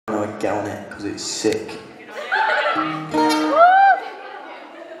get on it because it's sick.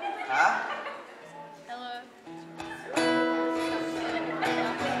 Huh? Hello.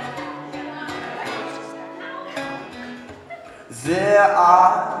 There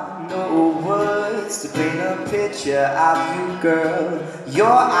are no words to paint a picture of you, girl. Your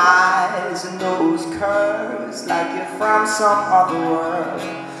eyes and those curves like you're from some other world.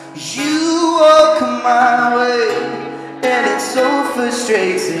 You walk my way and it's so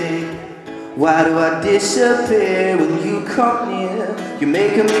frustrating. Why do I disappear when you come near? You're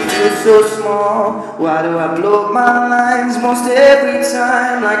making me feel so small. Why do I blow up my lines most every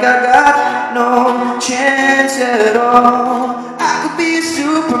time? Like I got no chance at all. I could be a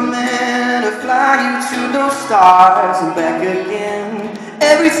Superman and fly you to those stars and back again.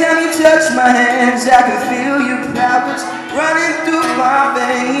 Every time you touch my hands, I can feel your powers running through my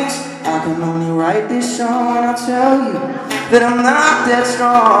veins. I can only write this song when I tell you that I'm not that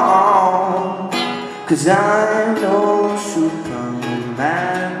strong. 'Cause I'm no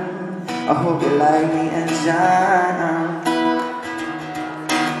Superman. I hope you like me as I am.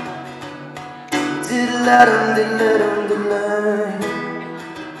 Diddle-a-dum, diddle-a-dum, diddle-a.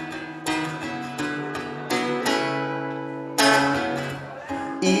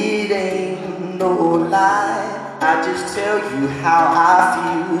 It ain't no lie, I just tell you how I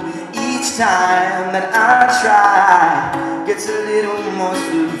feel. Each time that I try gets a little more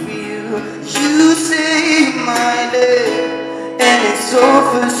surreal. You say my name and it's so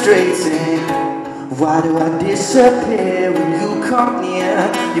frustrating. Why do I disappear when you come near?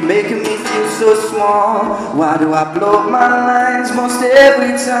 You're making me feel so small. Why do I blow up my lines most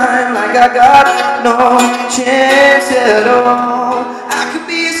every time? Like I got no chance at all. I could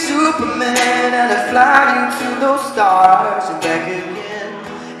be a Superman and I'd fly you to those stars and back again.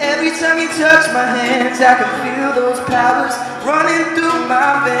 Every time you touch my hands, I can feel those powers running through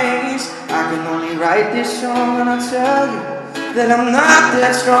my veins. I can only write this song when I tell you that I'm not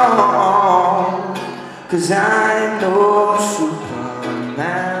that strong. 'Cause I'm no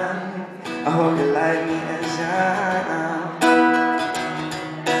Superman. I hope you like me as I am.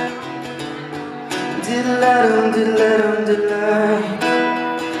 Diddle-a-dum, diddle-a-dum, diddle-a.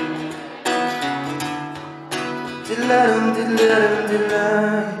 Diddle-a-dum, diddle-a-dum, diddle-a.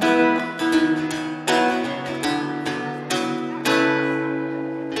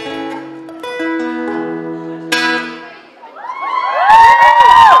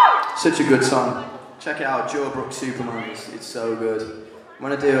 Such a good song. Check it out, Joe Brooks Superman. It's so good. I'm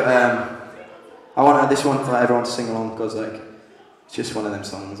gonna do. I want this one for everyone to sing along because it's just one of them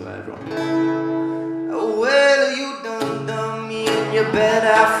songs that everyone. Oh, well, you done me in your bed.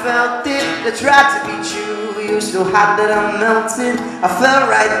 I felt it. I tried to beat you. You were so hot that I'm melting. I fell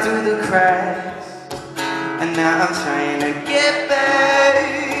right through the cracks, and now I'm trying to get back.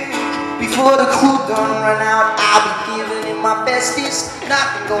 Before the cool done run out, I'll be giving it my bestest.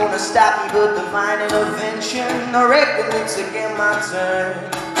 Nothing gonna stop me but divine intervention. I reckon it's again my turn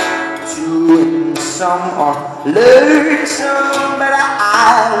to win some or learn some, but I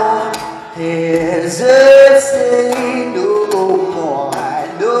won't hesitate no more,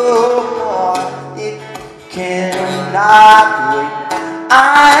 no more. It cannot wait.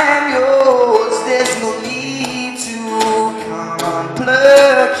 I'm yours. There's no need to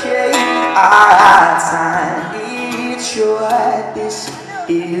complicate our time. It's short. This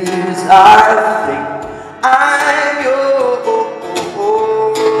is our thing. I'm yours.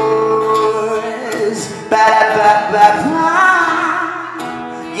 Ba-da-ba-ba-ba.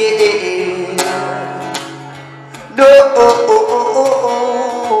 Yeah. No.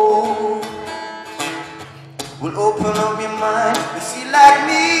 Well, open up your mind and see like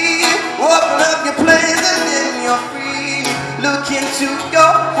me. Open up your place and then you're free. Look into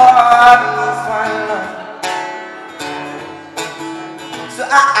your heart and you'll find love. So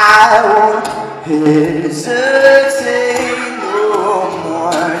I won't hesitate no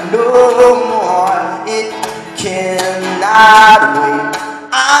more, no more. It cannot wait.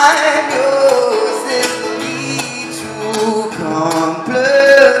 I'm yours. There's no need to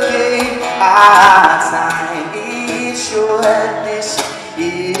complicate our time. It's short. This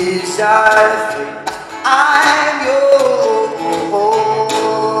is our fate. I'm yours.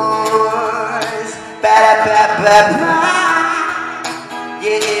 Ba-da-ba-ba-ba.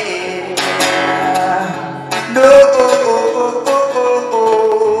 Yeah, no,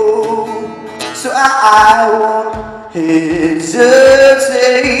 so I won't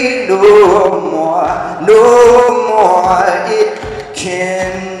hesitate no more, no more. It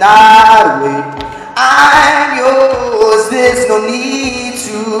cannot wait. I'm yours. There's no need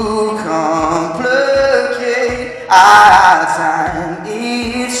to complicate our time.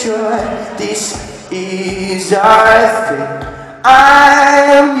 It's picture. This is our thing. I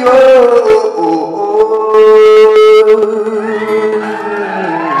am